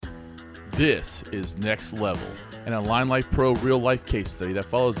This is Next Level, an Align Life Pro real-life case study that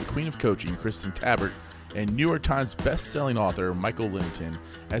follows the queen of coaching, Kristen Tabbert, and New York Times best-selling author, Michael Lennington,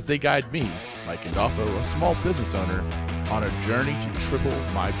 as they guide me, Mike Gandolfo, a small business owner, on a journey to triple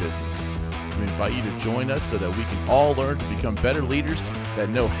my business. We invite you to join us so that we can all learn to become better leaders that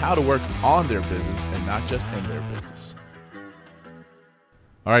know how to work on their business and not just in their business.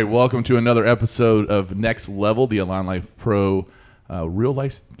 All right, welcome to another episode of Next Level, the Align Life Pro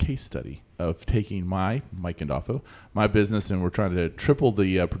real-life case study of taking Mike Gandolfo, my business, and we're trying to triple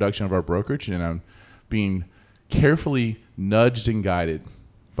the production of our brokerage, and I'm being carefully nudged and guided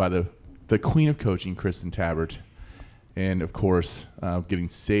by the queen of coaching, Kristen Tabbert, and of course, getting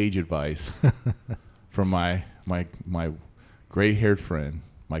sage advice from my gray-haired friend,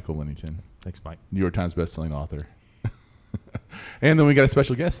 Michael Lennington. Thanks, Mike. New York Times bestselling author. And then we got a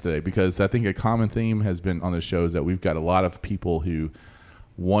special guest today because I think a common theme has been on the show is that we've got a lot of people who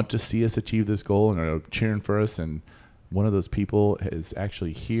want to see us achieve this goal and are cheering for us. And one of those people is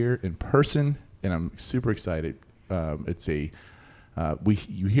actually here in person, and I'm super excited. You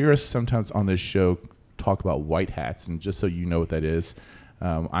hear us sometimes on this show talk about white hats, and just so you know what that is,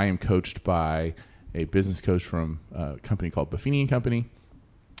 I am coached by a business coach from a company called Buffini & Company,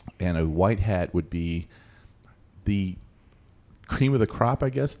 and a white hat would be the cream of the crop, I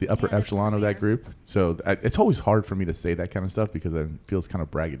guess, the upper echelon of that group. So it's always hard for me to say that kind of stuff because it feels kind of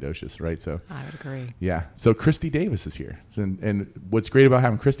braggadocious, right? So I would agree. Yeah. So Christy Davis is here. And what's great about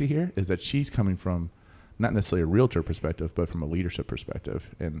having Christy here is that she's coming from not necessarily a realtor perspective, but from a leadership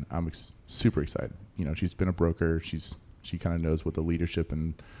perspective. And I'm super excited. You know, she's been a broker. She kind of knows what the leadership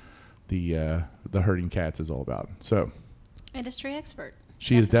and the herding cats is all about. So industry expert.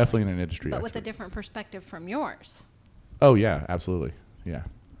 She is definitely an industry expert. But with a different perspective from yours. Oh, yeah, absolutely. Yeah.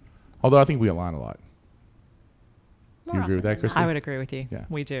 Although I think we align a lot. More You agree with that, often than Kristen? I would agree with you. Yeah.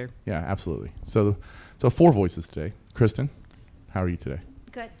 We do. Yeah, absolutely. So 4 voices today. Kristen, how are you today?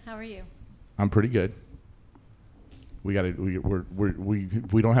 not. Good. How are you? I'm pretty good. We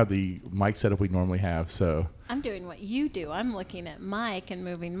don't have the mic setup we normally have, so I'm doing what you do. I'm looking at Mike and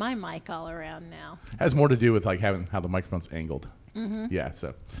moving my mic all around now. it has more to do with like having how the microphone's angled. Mm-hmm. Yeah.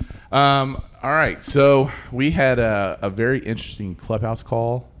 So, all right. So we had a very interesting Clubhouse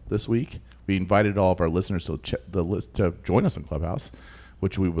call this week. We invited all of our listeners to join us on Clubhouse,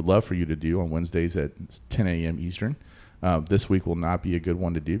 which we would love for you to do on Wednesdays at 10 a.m. Eastern. This week will not be a good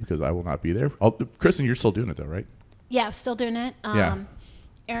one to do because I will not be there. Kristen, you're still doing it though, right? Yeah, I'm still doing it. Yeah.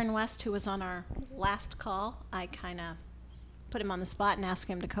 Aaron West, who was on our last call, I kind of put him on the spot and asked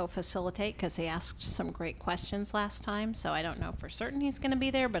him to co-facilitate because he asked some great questions last time. So I don't know for certain he's going to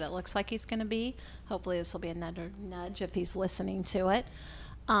be there, but it looks like he's going to be. Hopefully this will be another nudge if he's listening to it.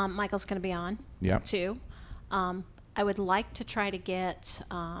 Michael's going to be on too. I would like to try to get,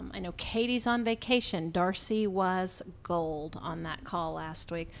 I know Katie's on vacation. Darcy was gold on that call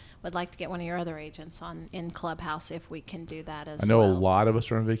last week. Would like to get one of your other agents on in Clubhouse if we can do that as well. I know a lot of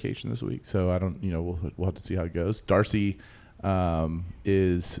us are on vacation this week, so I don't, we'll have to see how it goes. Darcy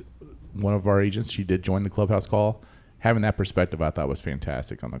is one of our agents. She did join the Clubhouse call. Having that perspective, I thought was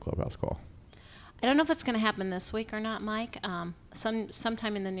fantastic on the Clubhouse call. I don't know if it's going to happen this week or not, Mike.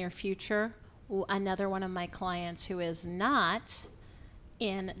 Sometime in the near future, another one of my clients who is not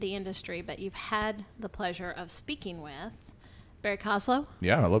in the industry, but you've had the pleasure of speaking with, Barry Koslow.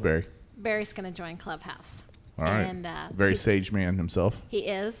 Yeah, I love Barry. Barry's going to join Clubhouse. All right. And, very sage man himself. He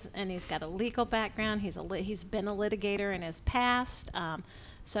is, and he's got a legal background. He's been a litigator in his past.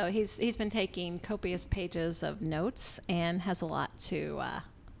 So he's been taking copious pages of notes and has a lot to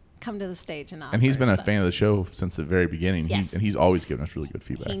come to the stage and offer. And he's been a fan of the show since the very beginning. Yes. And he's always given us really good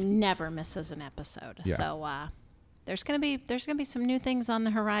feedback. He never misses an episode. Yeah. So there's gonna be some new things on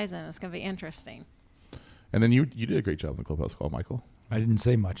the horizon. It's gonna be interesting. And then you did a great job on the Clubhouse call, Michael. I didn't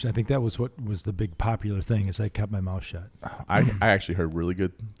say much. I think that was what was the big popular thing is I kept my mouth shut. I actually heard really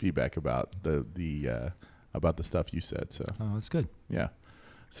good feedback about the stuff you said. So Oh, that's good. yeah.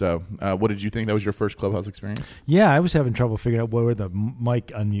 So what did you think? That was your first Clubhouse experience? Yeah, I was having trouble figuring out where the mic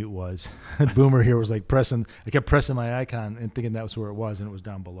unmute was. Boomer here was like I kept pressing my icon and thinking that was where it was, and it was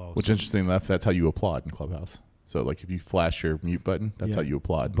down below. Which, interesting enough, that's how you applaud in Clubhouse. So, like, if you flash your mute button, that's how you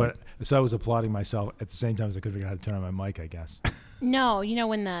applaud. But so I was applauding myself at the same time as I could figure out how to turn on my mic, I guess. No,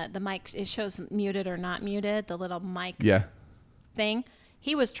 when the mic it shows muted or not muted, the little mic thing.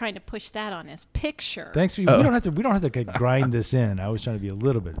 He was trying to push that on his picture. Thanks for you. We don't have to grind this in. I was trying to be a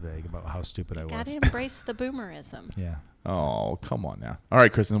little bit vague about how stupid I was. Got to embrace the boomerism. Yeah. Oh, come on now. All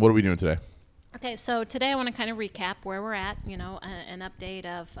right, Kristen, what are we doing today? Okay, so today I want to kind of recap where we're at, an update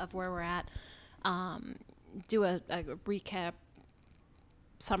of where we're at, do a recap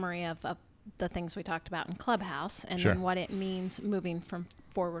summary of the things we talked about in Clubhouse, and Sure. then what it means moving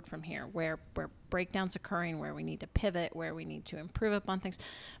forward from here, where breakdowns occurring, where we need to pivot, where we need to improve upon things,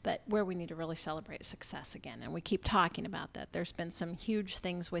 but where we need to really celebrate success again. And we keep talking about that. There's been some huge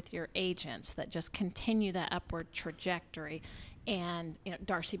things with your agents that just continue that upward trajectory. And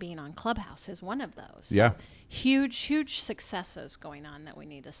Darcy being on Clubhouse is one of those. Yeah. So huge successes going on that we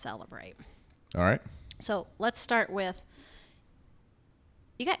need to celebrate. All right. So let's start with,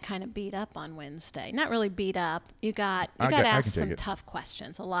 you got kind of beat up on Wednesday. Not really beat up. You got asked some tough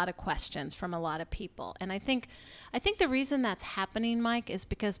questions, a lot of questions from a lot of people. And I think the reason that's happening, Mike, is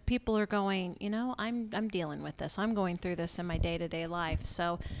because people are going, I'm dealing with this. I'm going through this in my day-to-day life.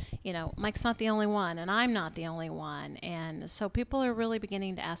 So, Mike's not the only one, and I'm not the only one. And so people are really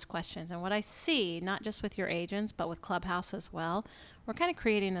beginning to ask questions. And what I see, not just with your agents, but with Clubhouse as well, we're kind of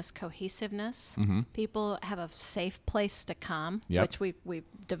creating this cohesiveness. Mm-hmm. People have a safe place to come, Yep. which we've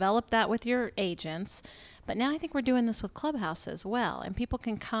developed that with your agents. But now I think we're doing this with Clubhouse as well. And people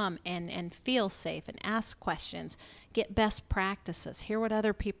can come and feel safe and ask questions, get best practices, hear what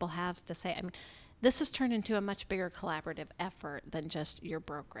other people have to say. I mean, this has turned into a much bigger collaborative effort than just your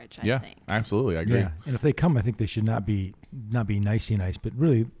brokerage, I think. Absolutely. I agree. Yeah, and if they come, I think they should not be nicey nice, but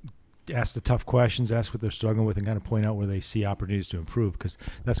really ask the tough questions, ask what they're struggling with, and kind of point out where they see opportunities to improve, because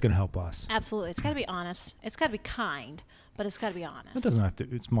that's going to help us. Absolutely. It's got to be honest. It's got to be kind, but it's got to be honest. It doesn't have to.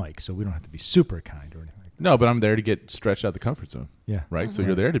 It's Mike, so we don't have to be super kind or anything. No, but I'm there to get stretched out of the comfort zone. Yeah. Right. Mm-hmm. So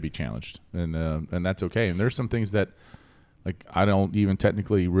you're there to be challenged, and that's okay. And there's some things that, like, I don't even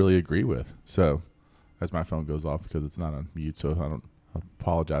technically really agree with. So, as my phone goes off because it's not on mute, so I don't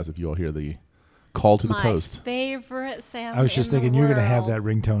apologize if you all hear the call to the post. My favorite sound. I was just in the thinking you're going to have world. that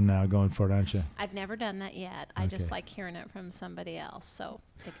ringtone now going forward, aren't you? I've never done that yet. I just Okay. like hearing it from somebody else. So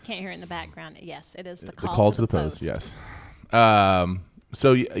if you can't hear it in the background, yes, it is the The call, call to the post. Yes.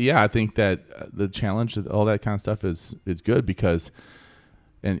 So yeah, I think that the challenge, all that kind of stuff is good because,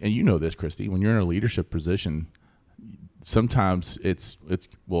 and you know this, Christy, when you're in a leadership position, sometimes it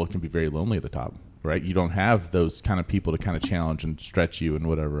can be very lonely at the top, right? You don't have those kind of people to kind of challenge and stretch you and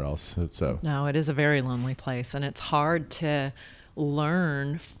whatever else. So No, it is a very lonely place, and it's hard to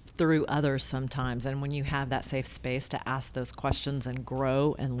learn through others sometimes. And when you have that safe space to ask those questions and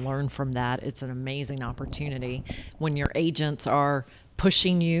grow and learn from that, it's an amazing opportunity. When your agents are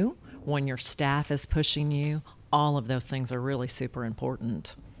pushing you, when your staff is pushing you, all of those things are really super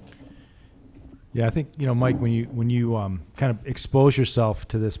important. Yeah, I think, Mike, when you kind of expose yourself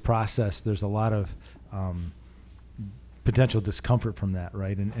to this process, there's a lot of potential discomfort from that,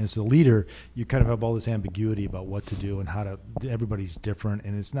 right? And as the leader, you kind of have all this ambiguity about what to do and how to. Everybody's different,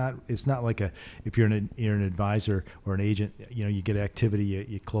 and it's not like if you're an advisor or an agent, you get activity,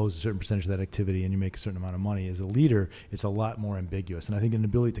 you close a certain percentage of that activity, and you make a certain amount of money. As a leader, it's a lot more ambiguous, and I think an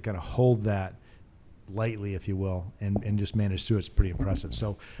ability to kind of hold that lightly, if you will, and just manage through it's pretty impressive.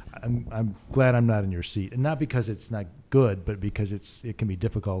 So I'm glad I'm not in your seat, and not because it's not good, but because it can be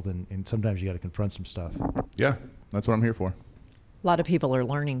difficult, and sometimes you got to confront some stuff. yeah, that's what I'm here for. A lot of people are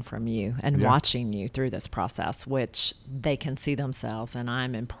learning from you and Yeah. watching you through this process, which they can see themselves. And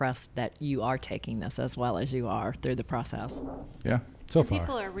I'm impressed that you are taking this as well as you are through the process. Yeah. So And far,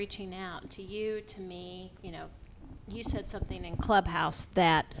 people are reaching out to you, to me. You said something in Clubhouse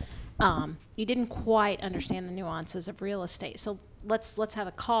that you didn't quite understand the nuances of real estate. So let's have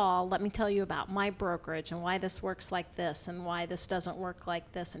a call. Let me tell you about my brokerage and why this works like this and why this doesn't work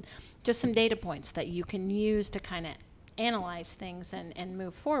like this, and just some data points that you can use to kind of analyze things and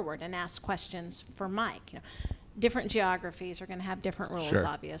move forward and ask questions for Mike. Different geographies are going to have different rules, Sure.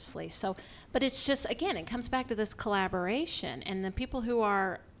 obviously. So, but it's just, again, it comes back to this collaboration and the people who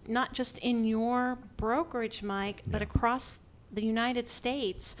are not just in your brokerage, Mike, but across the United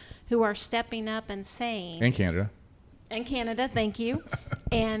States who are stepping up and saying, And Canada. and Canada, thank you,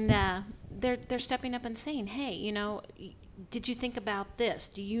 and they're stepping up and saying, hey, did you think about this?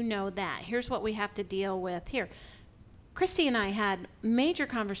 Do you know that? Here's what we have to deal with here. Christy and I had major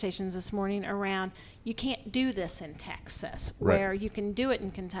conversations this morning around you can't do this in Texas, Right. where you can do it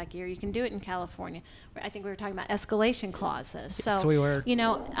in Kentucky or you can do it in California. I think we were talking about escalation clauses. Yes, So, we were.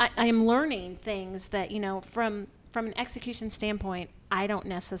 I am learning things that, from an execution standpoint, I don't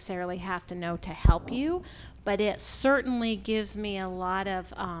necessarily have to know to help you, but it certainly gives me a lot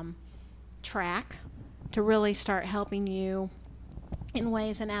of track to really start helping you in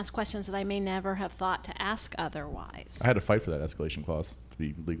ways and ask questions that I may never have thought to ask otherwise. I had to fight for that escalation clause to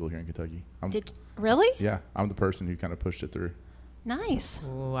be legal here in Kentucky. Really? Yeah, I'm the person who kind of pushed it through. Nice.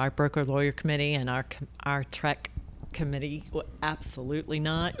 Ooh, our broker lawyer committee and our TREC committee. Absolutely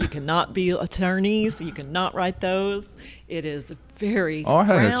not. You cannot be attorneys. You cannot write those. It is very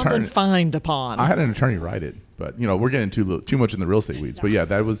frowned and fined upon. I had an attorney write it, but we're getting too much in the real estate weeds. But yeah,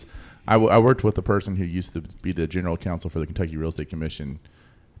 that was I worked with a person who used to be the general counsel for the Kentucky Real Estate Commission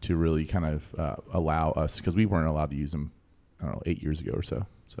to really kind of allow us, because we weren't allowed to use them, 8 years ago or so.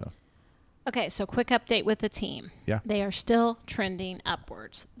 Okay, so quick update with the team. Yeah. They are still trending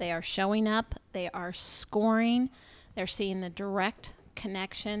upwards. They are showing up. They are scoring. They're seeing the direct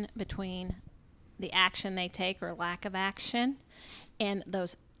connection between the action they take or lack of action and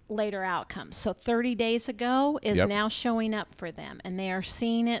those later outcomes. So 30 days ago is now showing up for them, and they are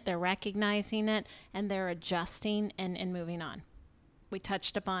seeing it, they're recognizing it, and they're adjusting and moving on. We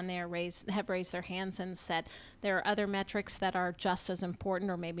touched upon have raised their hands and said there are other metrics that are just as important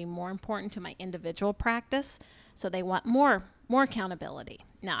or maybe more important to my individual practice. So they want more accountability.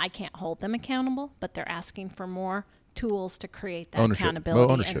 Now, I can't hold them accountable, but they're asking for more tools to create that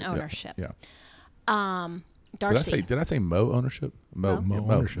accountability and ownership. Yeah. Darcy. Did I say Mo ownership? Mo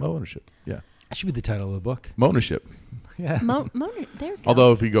ownership. Yeah. That should be the title of the book. Mo-ownership. Yeah. There you go.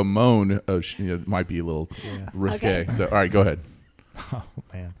 Although if you go moan, it might be a little risque. Okay. So, all right, go ahead. Oh,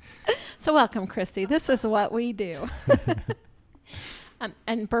 man. So welcome, Christy. This is what we do.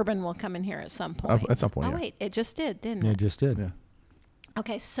 And Bourbon will come in here at some point. At some point, Oh, wait. It just did, didn't it? Yeah, it just did. Yeah.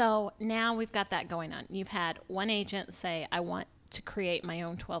 Okay, so now we've got that going on. You've had one agent say, I want to create my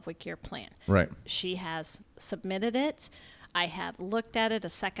own 12-week year plan. Right. She has submitted it. I have looked at it. A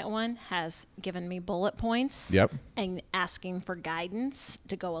second one has given me bullet points. Yep. And asking for guidance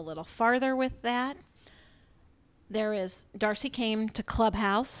to go a little farther with that. Darcy came to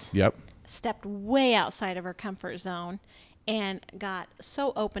Clubhouse. Yep. Stepped way outside of her comfort zone and got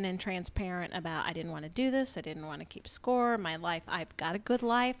so open and transparent about, I didn't want to do this. I didn't want to keep score. My life, I've got a good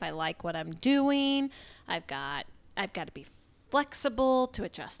life. I like what I'm doing. I've got to be flexible to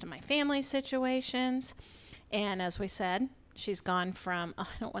adjust to my family situations. And as we said, she's gone from, I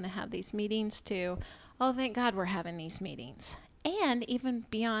don't want to have these meetings to, oh, thank God we're having these meetings. And even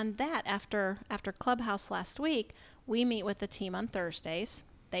beyond that, after Clubhouse last week, we meet with the team on Thursdays.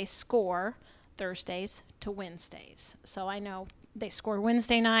 They score Thursdays to Wednesdays. So I know they score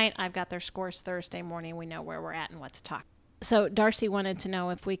Wednesday night. I've got their scores Thursday morning. We know where we're at and what to talk. So Darcy wanted to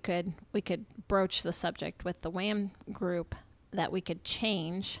know if we could broach the subject with the WHAM group, that we could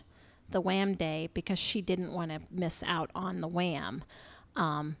change the WHAM day because she didn't want to miss out on the WHAM.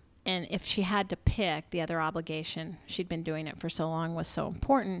 And if she had to pick, the other obligation, she'd been doing it for so long, was so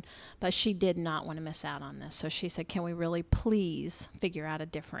important, but she did not want to miss out on this. So she said, can we really please figure out a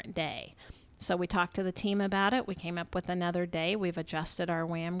different day? So we talked to the team about it. We came up with another day. We've adjusted our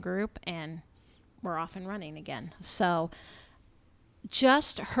WHAM group, and we're off and running again. So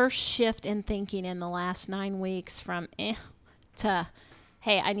just her shift in thinking in the last 9 weeks from to,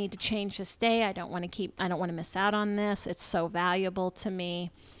 hey, I need to change this day. I don't want to miss out on this. It's so valuable to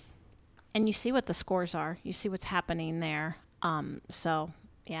me. And you see what the scores are. You see what's happening there. So,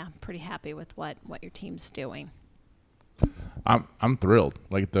 yeah, pretty happy with what your team's doing. I'm thrilled.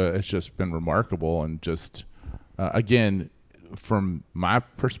 It's just been remarkable, and just again, from my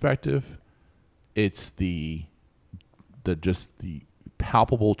perspective, it's the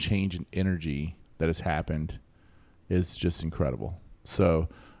palpable change in energy that has happened is just incredible. So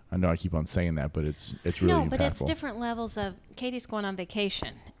I know I keep on saying that, but it's really impactful. No, but it's different levels of. Katie's going on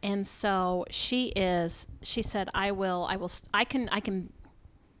vacation, and so she said, I can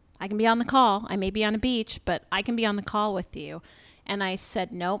be on the call. I may be on a beach, but I can be on the call with you. And I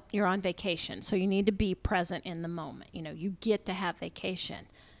said, nope, you're on vacation, so you need to be present in the moment. You get to have vacation.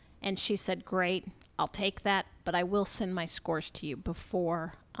 And she said, great, I'll take that, but I will send my scores to you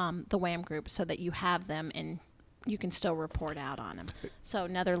before the WHAM group so that you have them and you can still report out on them. So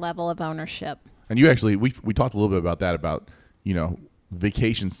another level of ownership. And you actually, we talked a little bit about that, about,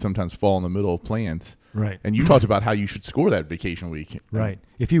 vacations sometimes fall in the middle of plans. Right. And you talked about how you should score that vacation week. Right.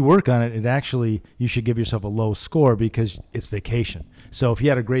 If you work on it, you should give yourself a low score because it's vacation. So if you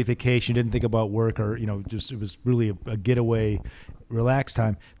had a great vacation, you didn't think about work, or, it was really a getaway, relaxed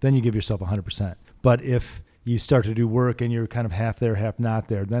time, then you give yourself 100%. But if you start to do work and you're kind of half there, half not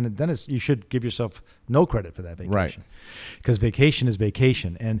there, then you should give yourself no credit for that vacation. Right. Because vacation is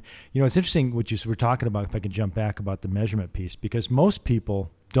vacation. And, it's interesting what you were talking about, if I could jump back about the measurement piece, because most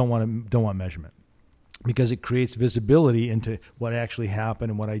people don't want measurement, because it creates visibility into what actually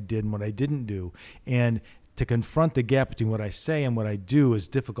happened and what I did and what I didn't do. And to confront the gap between what I say and what I do is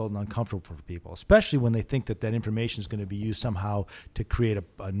difficult and uncomfortable for people, especially when they think that information is going to be used somehow to create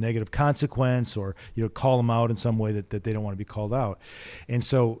a negative consequence, or call them out in some way that they don't want to be called out. And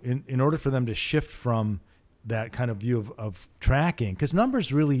so in order for them to shift from that kind of view of tracking, because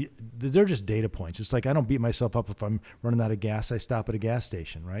numbers really, they're just data points. It's like I don't beat myself up if I'm running out of gas. I stop at a gas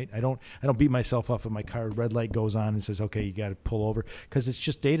station, right? I don't beat myself up if my car red light goes on and says, okay, you got to pull over, because it's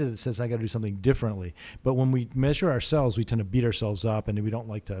just data that says I got to do something differently. But when we measure ourselves, we tend to beat ourselves up, and we don't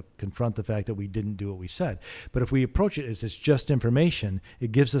like to confront the fact that we didn't do what we said. But if we approach it as it's just information,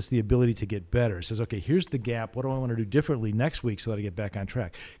 it gives us the ability to get better. It says, okay, here's the gap. What do I want to do differently next week so that I get back on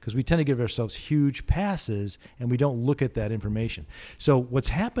track? Because we tend to give ourselves huge passes, and we don't look at that information. So what's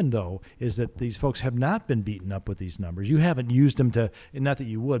happened, though, is that these folks have not been beaten up with these numbers. You haven't used them to, and not that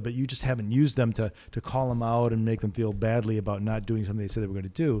you would, but you just haven't used them to call them out and make them feel badly about not doing something they said they were going to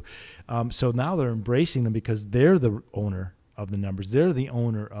do. So now they're embracing them because they're the owner of the numbers. They're the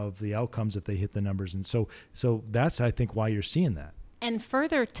owner of the outcomes if they hit the numbers. And so that's, I think, why you're seeing that. And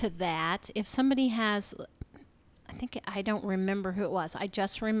further to that, if somebody has, I don't remember who it was. I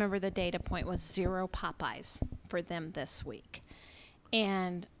just remember the data point was 0 Popeyes for them this week.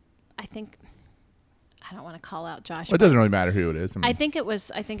 And I don't want to call out Josh. Well, it doesn't really matter who it is. I think it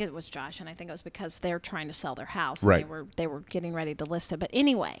was Josh, and I think it was because they're trying to sell their house. Right. And they were getting ready to list it. But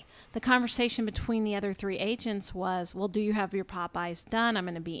anyway, the conversation between the other 3 agents was, well, do you have your Popeyes done? I'm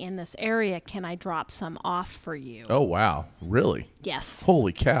going to be in this area. Can I drop some off for you? Oh, wow. Really? Yes.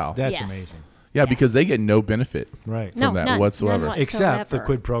 Holy cow. That's Yes. amazing. Yeah, Yes. because they get no benefit Right. from that none whatsoever. whatsoever. Except the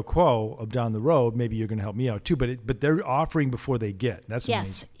quid pro quo of down the road, maybe you're going to help me out too. But they're offering before they get. That's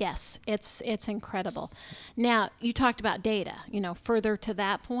amazing. Yes, it's incredible. Now, you talked about data. Further to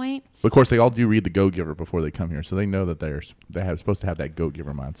that point, But of course, they all do read the Go Giver before they come here, so they know that they're supposed to have that Go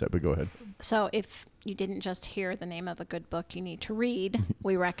Giver mindset. But go ahead. so if you didn't just hear the name of a good book you need to read,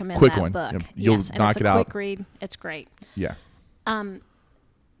 we recommend Quick that one. book. Yep. You'll Yes, and knock it's it a out. quick read. It's great. Yeah.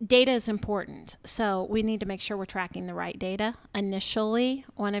 Data is important, so we need to make sure we're tracking the right data. Initially,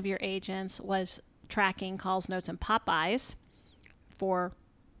 one of your agents was tracking calls, notes, and Popeyes for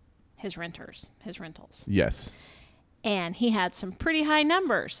his rentals. Yes. And he had some pretty high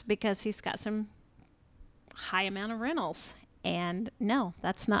numbers because he's got some high amount of rentals. And no,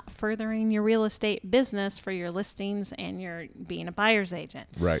 that's not furthering your real estate business for your listings and your being a buyer's agent.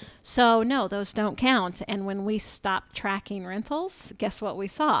 Right. So no, those don't count. And when we stopped tracking rentals, guess what we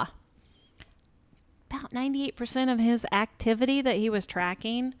saw? About 98% of his activity that he was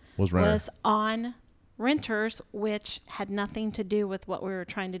tracking Was on renters, which had nothing to do with what we were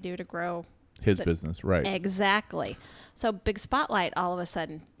trying to do to grow His business. Right. Exactly. So big spotlight all of a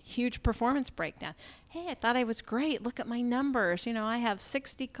sudden, huge performance breakdown. Hey, I thought I was great. Look at my numbers. I have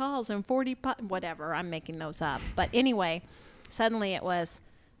 60 calls and 40, whatever. I'm making those up. But anyway, suddenly it was,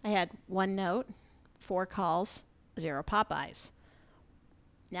 I had 1 note, 4 calls, 0 Popeyes.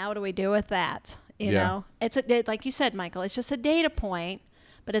 Now what do we do with that? You know, it's like you said, Michael, it's just a data point,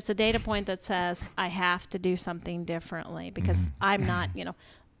 but it's a data point that says I have to do something differently because I'm not,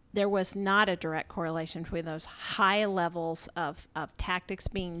 there was not a direct correlation between those high levels of tactics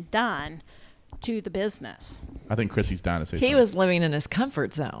being done to the business. I think Chrissy's down to say He something. was living in his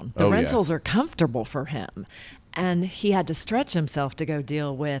comfort zone. The Oh, yeah. rentals are comfortable for him. And he had to stretch himself to go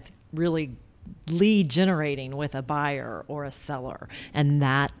deal with really lead generating with a buyer or a seller. And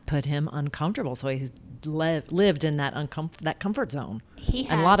that put him uncomfortable. So he lived in that comfort zone.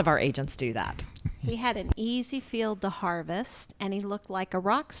 And a lot of our agents do that. He had an easy field to harvest, and he looked like a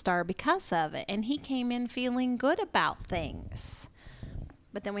rock star because of it. And he came in feeling good about things.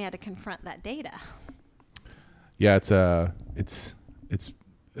 But then we had to confront that data. Yeah, it's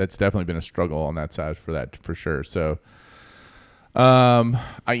definitely been a struggle on that side for sure. So, when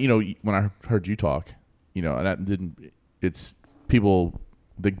I heard you talk, it's people,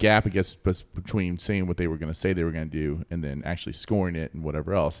 the gap, I guess, between saying what they were going to say they were going to do and then actually scoring it and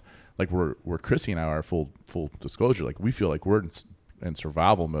whatever else. Like where Chrissy and I are full disclosure, like we feel like we're in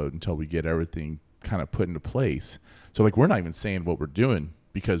survival mode until we get everything kind of put into place. So like we're not even saying what we're doing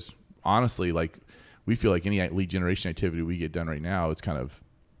because honestly, like we feel like any lead generation activity we get done right now is kind of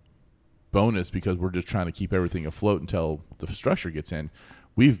bonus because we're just trying to keep everything afloat until the structure gets in.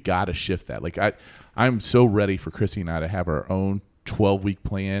 We've got to shift that. Like I'm so ready for Chrissy and I to have our own 12-week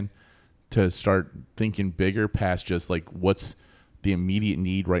plan to start thinking bigger past just like what's the immediate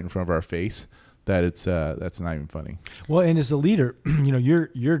need right in front of our face. That's not even funny. Well, and as a leader,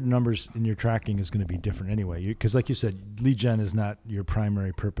 your numbers and your tracking is going to be different anyway. Because like you said, lead gen is not your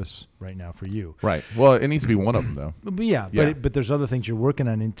primary purpose right now for you. Right. Well, it needs to be one of them though. But but there's other things you're working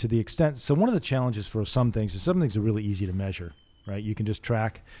on, and to the extent. So one of the challenges for some things is some things are really easy to measure. Right. You can just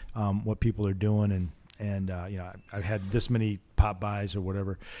track what people are doing and I've had this many pop buys or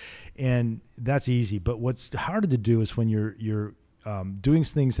whatever, and that's easy. But what's harder to do is when you're doing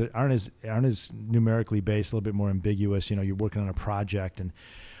things that aren't as numerically based, a little bit more ambiguous. You're working on a project and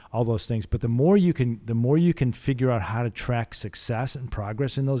all those things. But the more you can figure out how to track success and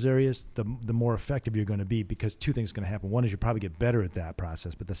progress in those areas, the more effective you're going to be, because two things are going to happen. One is you'll probably get better at that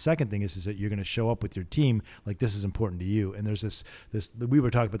process. But the second thing is that you're going to show up with your team like this is important to you. And there's this we were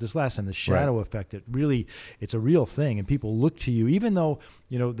talking about this last time, the shadow effect. It's a real thing, and people look to you, even though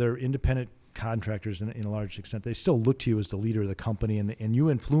they're independent contractors in a large extent. They still look to you as the leader of the company, and you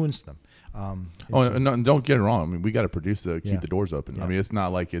influence them. And don't get it wrong. I mean, we got to produce to keep the doors open. Yeah. I mean, it's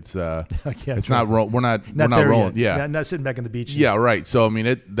not like it's it's true. not we're not rolling. Yet. Yeah, not sitting back on the beach. Yeah, right. So I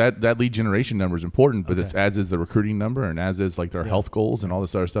mean, that lead generation number is important, but it's as is the recruiting number, and as is like their health goals and all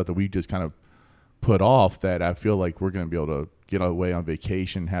this other stuff that we just kind of put off. That I feel like we're going to be able to get away on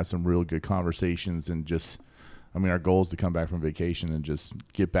vacation, have some real good conversations, and just. I mean, our goal is to come back from vacation and just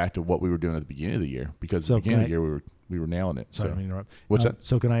get back to what we were doing at the beginning of the year, because at the beginning of the year we were nailing it. Sorry to interrupt. What's that?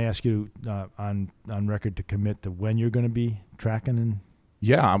 So can I ask you on record to commit to when you're going to be tracking? And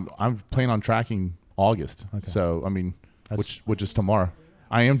yeah, I'm planning on tracking August. Okay. So I mean, which is tomorrow.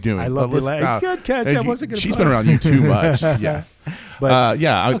 I am doing. I love the good catch. I wasn't going to. She's been around you too much. Yeah, but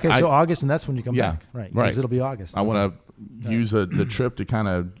okay. So August, and that's when you come back, right? Right. Because it'll be August. I want to use the trip to kind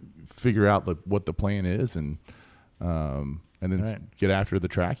of figure out what the plan is and then get after the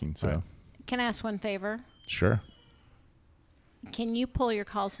tracking. So, can I ask one favor? Sure. Can you pull your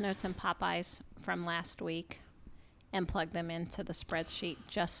calls, notes, and Popeyes from last week and plug them into the spreadsheet,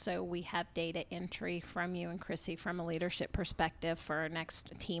 just so we have data entry from you and Chrissy from a leadership perspective for our next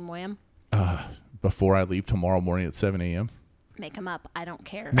team win? Before I leave tomorrow morning at 7 a.m. Make them up. I don't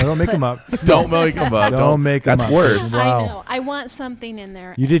care. No, don't make them up. Don't make them up. Don't make them up. That's worse. Wow. I know. I want something in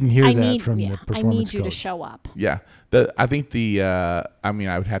there. You didn't hear that from the performance I need you coach. to show up. Yeah. I think I mean,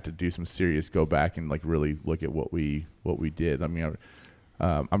 I would have to do some serious go back and like really look at what we did. I mean,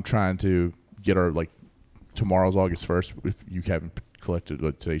 I'm trying to get our tomorrow's August 1st. If you haven't collected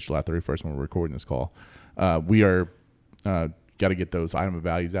today's July 31st when we're recording this call, we are got to get those item of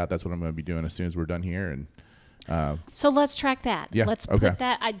values out. That's what I'm going to be doing as soon as we're done here. And so let's track that. Yeah, let's put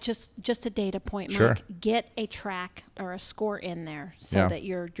that. I just a data point, Mike. Sure. Get a track or a score in there so that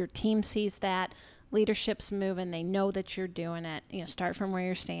your team sees that. Leadership's moving. They know that you're doing it. Start from where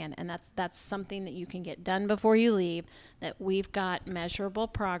you stand, and that's something that you can get done before you leave. That we've got measurable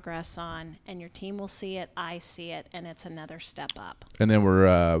progress on, and your team will see it. I see it, and it's another step up. And then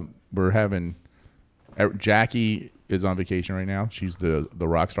we're having Jackie is on vacation right now. She's the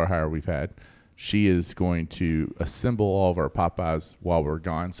rock star hire we've had. She is going to assemble all of our Popeyes while we're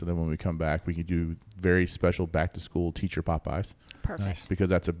gone, so then when we come back, we can do very special back-to-school teacher Popeyes. Perfect. Nice. Because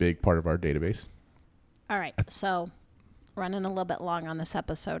that's a big part of our database. All right, so running a little bit long on this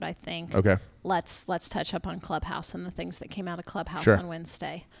episode, I think. Okay. Let's touch up on Clubhouse and the things that came out of Clubhouse Sure. on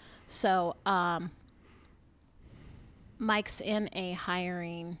Wednesday. So Mike's in a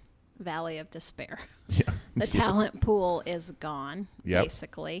hiring valley of despair. Yeah. The talent pool is gone, Yep.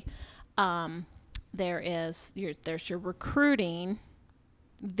 basically. There's your recruiting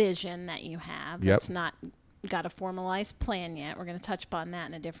vision that you have. Yep. It's not got a formalized plan yet. We're going to touch upon that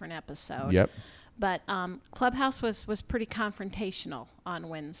in a different episode. Yep. But Clubhouse was pretty confrontational on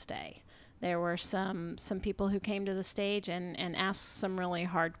Wednesday. There were some people who came to the stage and asked some really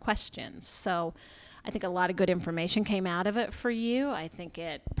hard questions. So I think a lot of good information came out of it for you. I think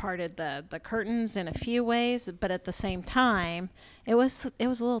it parted the curtains in a few ways, but at the same time, it was a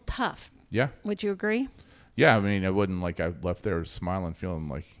little tough. Yeah. Would you agree? Yeah, I mean, it wasn't like I left there smiling, feeling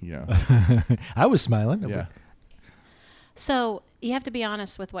like, I was smiling. Yeah. So you have to be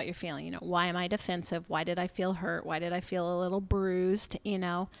honest with what you're feeling. Why am I defensive? Why did I feel hurt? Why did I feel a little bruised?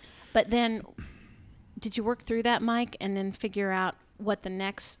 But then did you work through that, Mike, and then figure out what the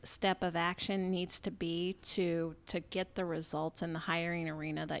next step of action needs to be to get the results in the hiring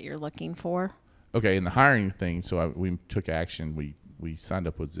arena that you're looking for? Okay, in the hiring thing, so we took action. We signed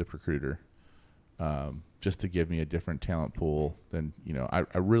up with ZipRecruiter just to give me a different talent pool than, I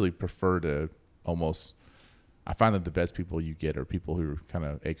really prefer to almost – I find that the best people you get are people who are kind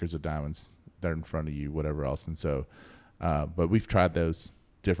of acres of diamonds. They're in front of you, whatever else. And so but we've tried those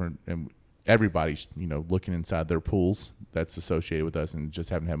different – and everybody's, looking inside their pools that's associated with us and just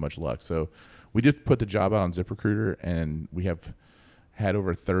haven't had much luck. So we did put the job out on ZipRecruiter, and we have had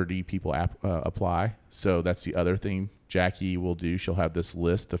over 30 people apply. So that's the other thing Jackie will do. She'll have this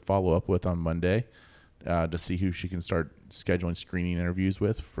list to follow up with on Monday to see who she can start scheduling screening interviews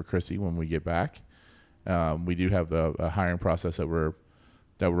with for Chrissy when we get back. We do have a hiring process that we're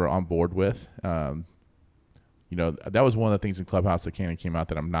on board with. That was one of the things in Clubhouse that came out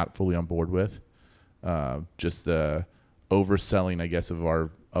that I'm not fully on board with. Just the overselling, I guess, of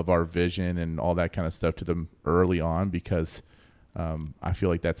our vision and all that kind of stuff to them early on, because I feel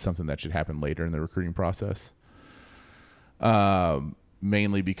like that's something that should happen later in the recruiting process.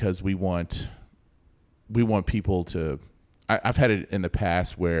 Mainly because we want people to. I've had it in the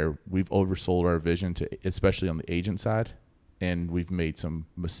past where we've oversold our vision to, especially on the agent side, and we've made some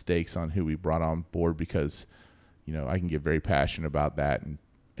mistakes on who we brought on board because, I can get very passionate about that,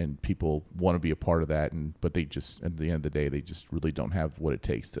 and people want to be a part of that, but they just, at the end of the day, they just really don't have what it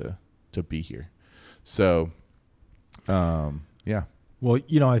takes to be here. So, yeah. Well,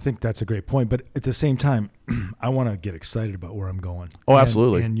 I think that's a great point, but at the same time, I want to get excited about where I'm going. Oh,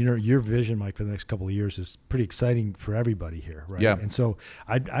 absolutely. And your vision, Mike, for the next couple of years is pretty exciting for everybody here, right? Yeah. And so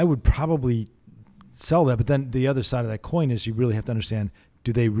I would probably sell that, but then the other side of that coin is you really have to understand,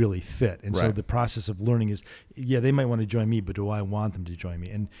 do they really fit? And so Right. the process of learning is, they might want to join me, but do I want them to join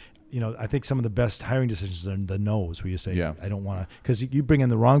me? And I think some of the best hiring decisions are the no's, where you say, Yeah. I don't want to, because you bring in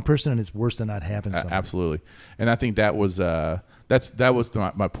the wrong person and it's worse than not having someone. Absolutely. And I think that was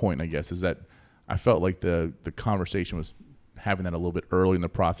my point, I guess, is that I felt like the conversation was having that a little bit early in the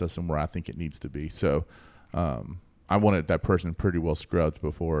process and where I think it needs to be. So I wanted that person pretty well scrubbed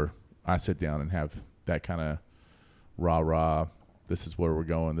before I sit down and have that kind of rah-rah, this is where we're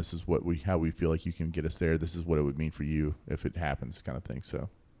going, this is how we feel like you can get us there, this is what it would mean for you if it happens, kind of thing. So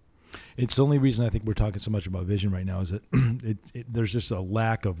it's the only reason I think we're talking so much about vision right now is that there's just a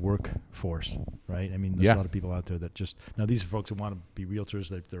lack of workforce, right? I mean, there's a lot of people out there that now these are folks who want to be realtors,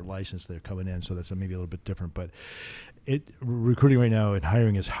 they're licensed, they're coming in, so that's maybe a little bit different. But recruiting right now and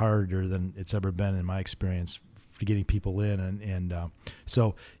hiring is harder than it's ever been in my experience for getting people in. And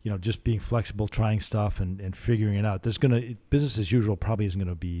so, just being flexible, trying stuff and figuring it out. Business as usual probably isn't going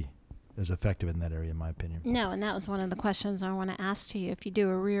to be as effective in that area, in my opinion. No, and that was one of the questions I want to ask to you. If you do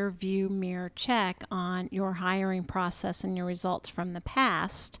a rear view mirror check on your hiring process and your results from the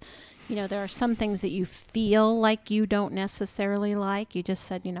past, there are some things that you feel like you don't necessarily like. You just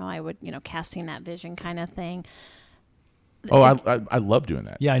said, I would, casting that vision kind of thing. Oh, I love doing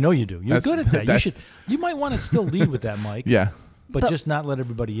that. Yeah, I know you do. You're good at that. You might want to still lead with that, Mike. Yeah. But just not let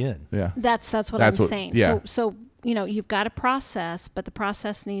everybody in. Yeah. That's what I'm saying. Yeah. So you've got a process, but the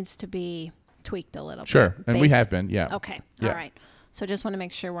process needs to be tweaked a little bit. Sure. And we have been, yeah. Okay. Yeah. All right. So just want to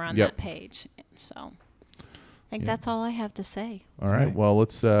make sure we're on Yep. that page. So I think that's all I have to say. All right. Well,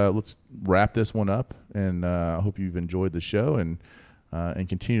 let's wrap this one up, and I hope you've enjoyed the show and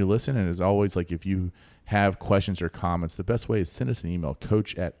continue to listen. And as always, like, if you have questions or comments, the best way is send us an email,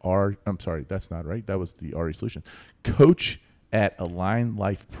 I'm sorry, that's not right. That was the RE Solution.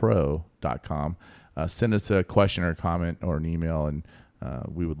 coach@alignlifepro.com. Send us a question or a comment or an email, and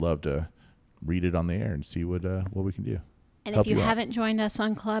we would love to read it on the air and see what we can do. And Help if you out. haven't joined us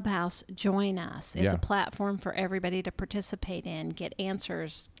on Clubhouse, join us. It's Yeah. a platform for everybody to participate in, get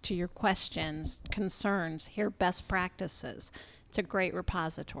answers to your questions, concerns, hear best practices. It's a great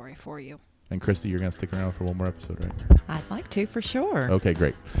repository for you. And Christy, you're going to stick around for one more episode, right? I'd like to, for sure. Okay,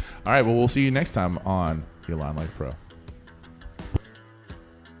 great. All right, well, we'll see you next time on the Align Life Pro.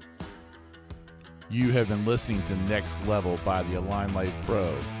 You have been listening to Next Level by the Align Life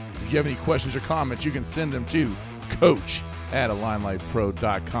Pro. If you have any questions or comments, you can send them to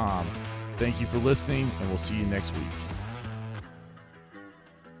coach@alignlifepro.com. Thank you for listening, and we'll see you next week.